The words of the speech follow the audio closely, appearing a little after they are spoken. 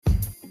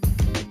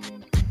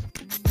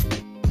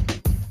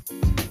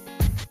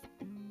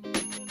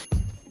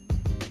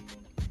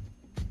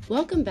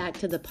Welcome back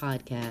to the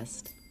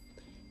podcast.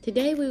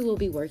 Today we will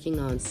be working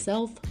on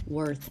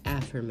self-worth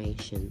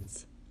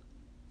affirmations.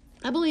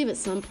 I believe at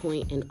some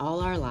point in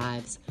all our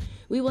lives,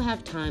 we will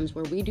have times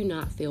where we do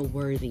not feel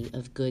worthy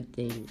of good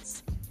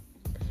things.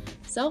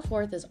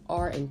 Self-worth is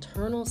our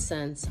internal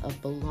sense of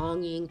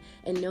belonging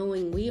and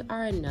knowing we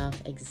are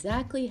enough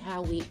exactly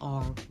how we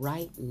are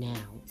right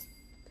now.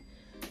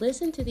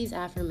 Listen to these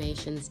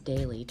affirmations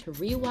daily to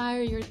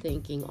rewire your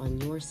thinking on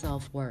your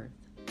self-worth.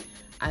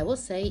 I will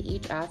say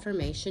each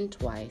affirmation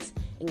twice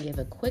and give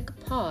a quick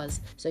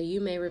pause so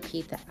you may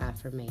repeat the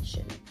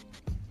affirmation.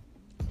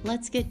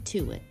 Let's get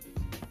to it.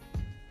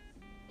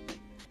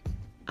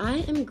 I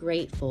am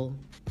grateful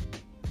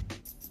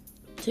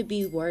to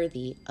be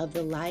worthy of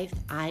the life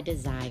I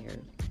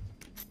desire.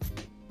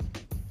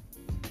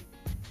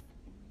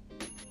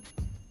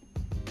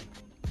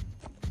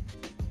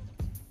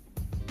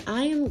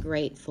 I am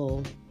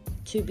grateful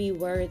to be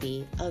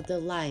worthy of the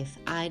life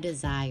I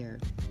desire.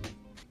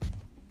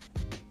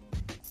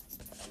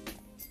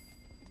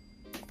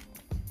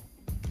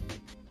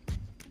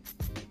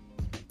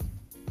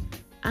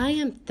 I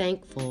am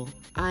thankful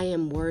I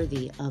am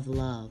worthy of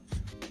love.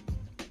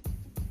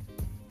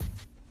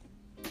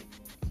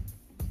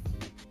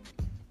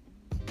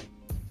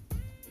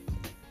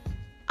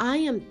 I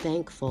am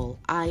thankful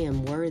I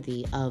am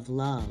worthy of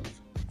love.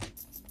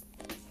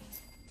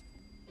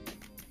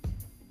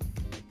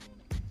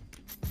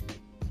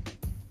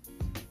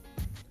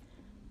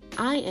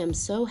 I am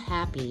so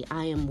happy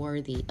I am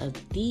worthy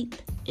of deep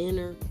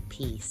inner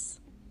peace.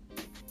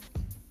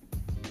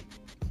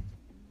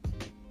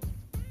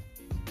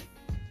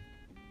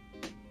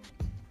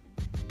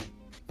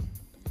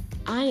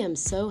 I am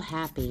so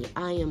happy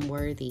I am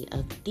worthy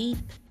of deep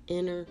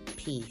inner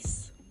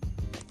peace.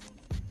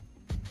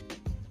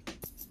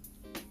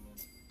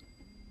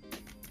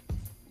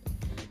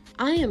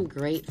 I am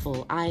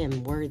grateful I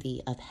am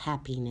worthy of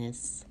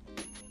happiness.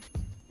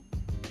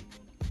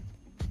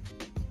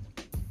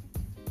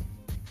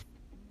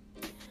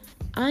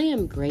 I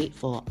am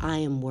grateful I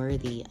am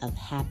worthy of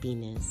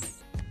happiness.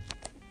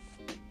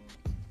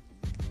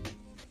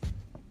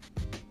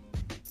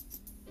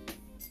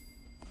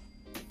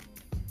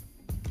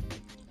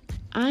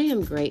 I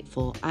am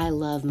grateful I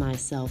love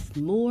myself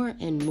more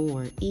and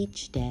more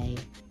each day.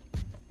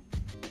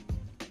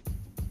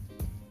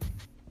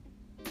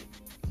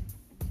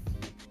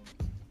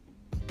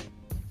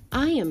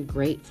 I am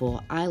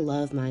grateful I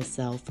love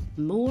myself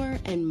more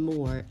and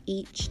more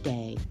each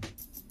day.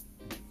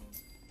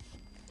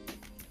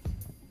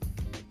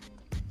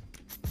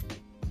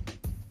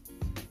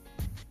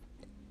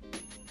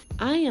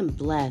 I am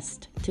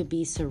blessed to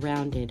be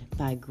surrounded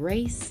by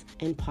grace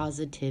and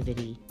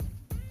positivity.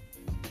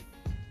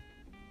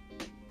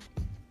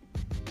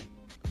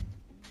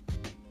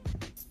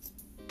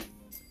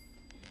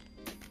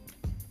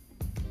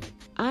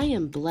 I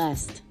am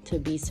blessed to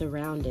be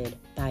surrounded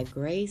by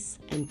grace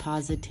and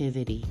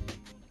positivity.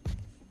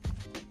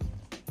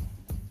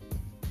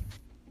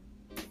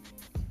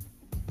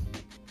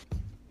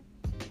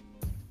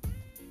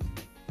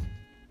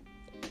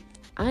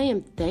 I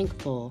am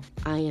thankful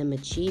I am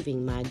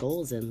achieving my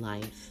goals in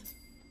life.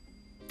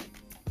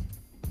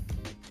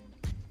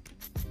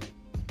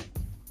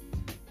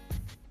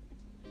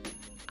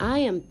 I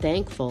am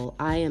thankful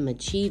I am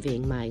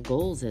achieving my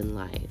goals in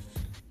life.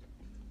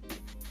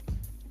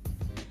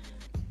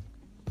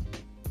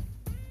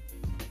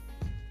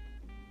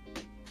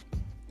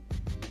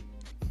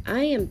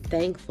 I am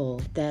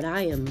thankful that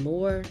I am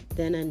more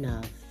than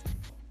enough.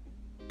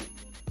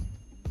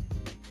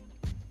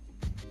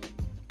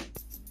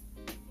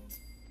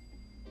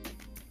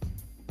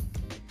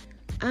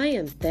 I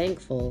am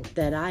thankful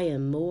that I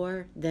am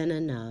more than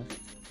enough.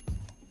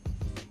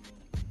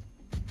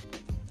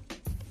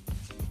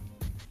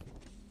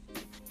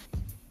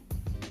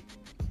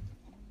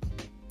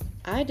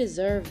 I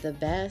deserve the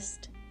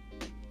best,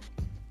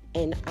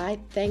 and I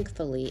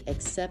thankfully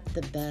accept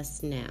the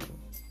best now.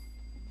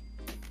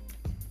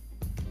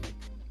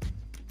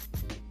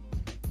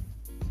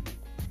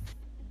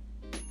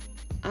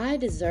 I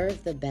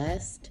deserve the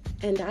best,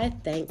 and I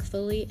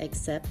thankfully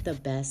accept the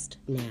best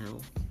now.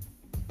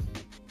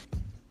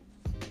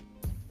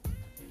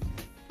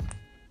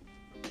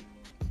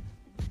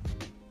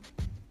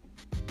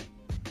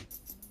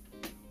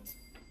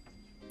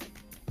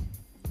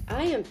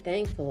 I am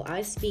thankful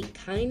I speak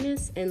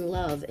kindness and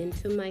love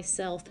into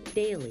myself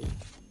daily.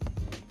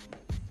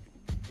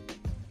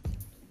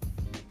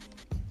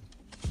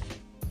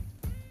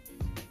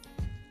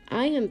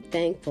 I am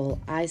thankful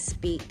I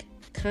speak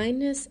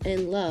kindness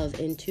and love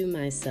into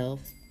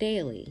myself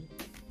daily.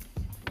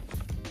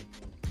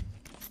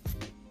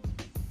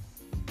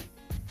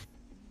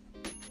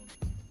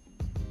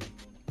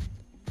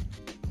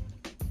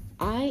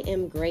 I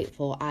am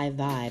grateful I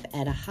vibe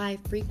at a high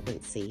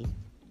frequency.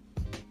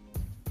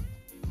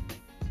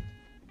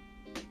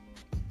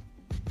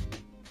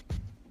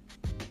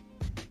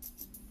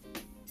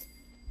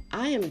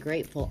 I am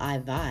grateful I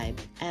vibe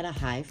at a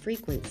high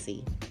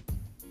frequency.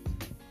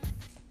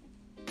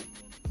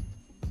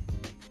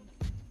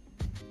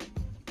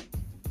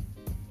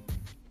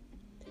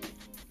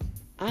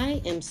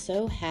 I am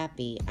so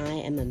happy I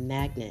am a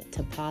magnet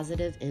to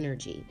positive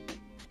energy.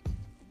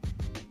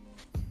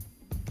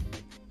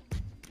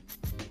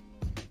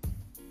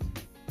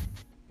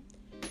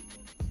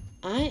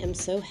 I am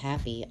so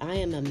happy I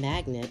am a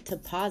magnet to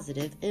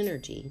positive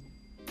energy.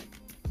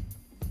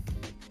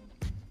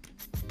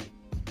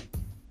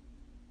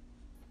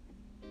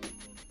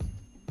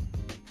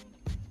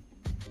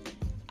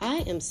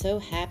 I am so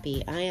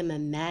happy I am a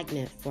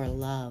magnet for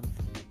love.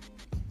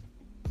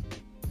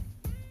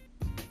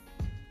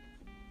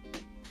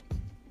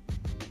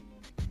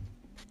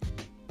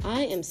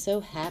 I am so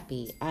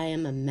happy I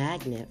am a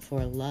magnet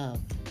for love.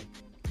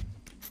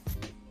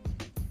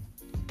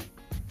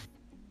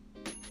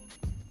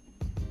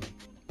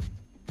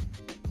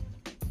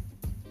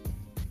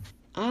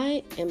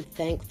 I am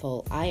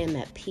thankful I am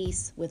at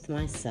peace with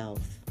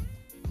myself.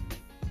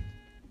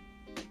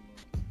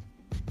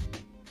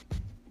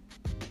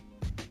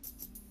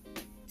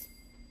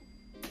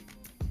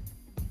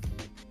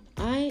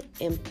 I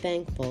am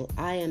thankful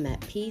I am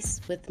at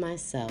peace with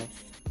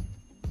myself.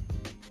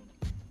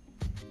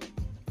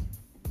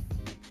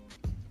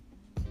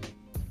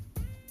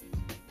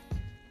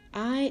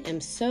 I am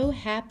so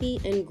happy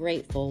and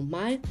grateful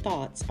my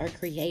thoughts are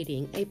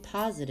creating a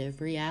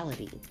positive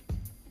reality.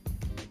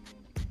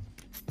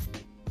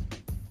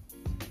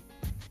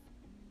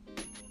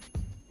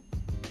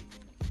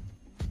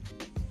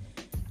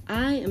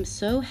 I am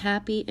so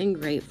happy and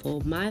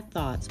grateful my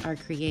thoughts are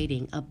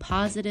creating a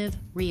positive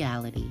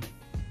reality.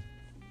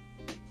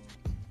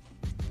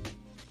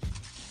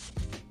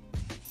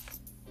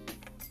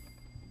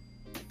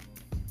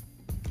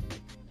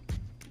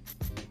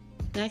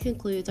 That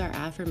concludes our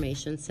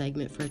affirmation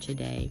segment for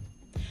today.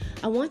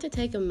 I want to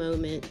take a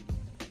moment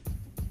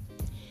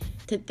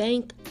to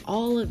thank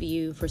all of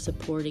you for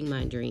supporting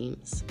my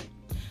dreams.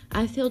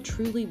 I feel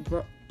truly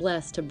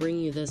blessed to bring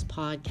you this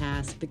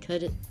podcast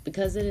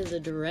because it is a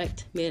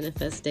direct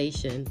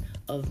manifestation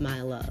of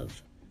my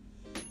love.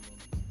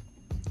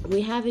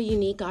 We have a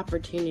unique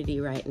opportunity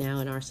right now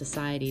in our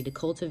society to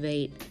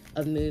cultivate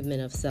a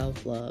movement of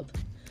self-love.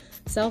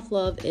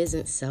 Self-love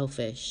isn't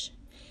selfish,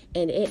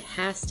 and it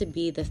has to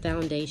be the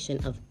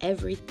foundation of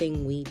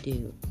everything we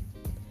do.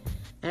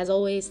 As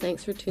always,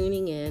 thanks for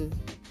tuning in,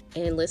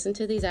 and listen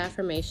to these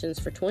affirmations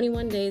for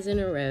 21 days in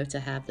a row to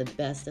have the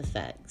best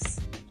effects.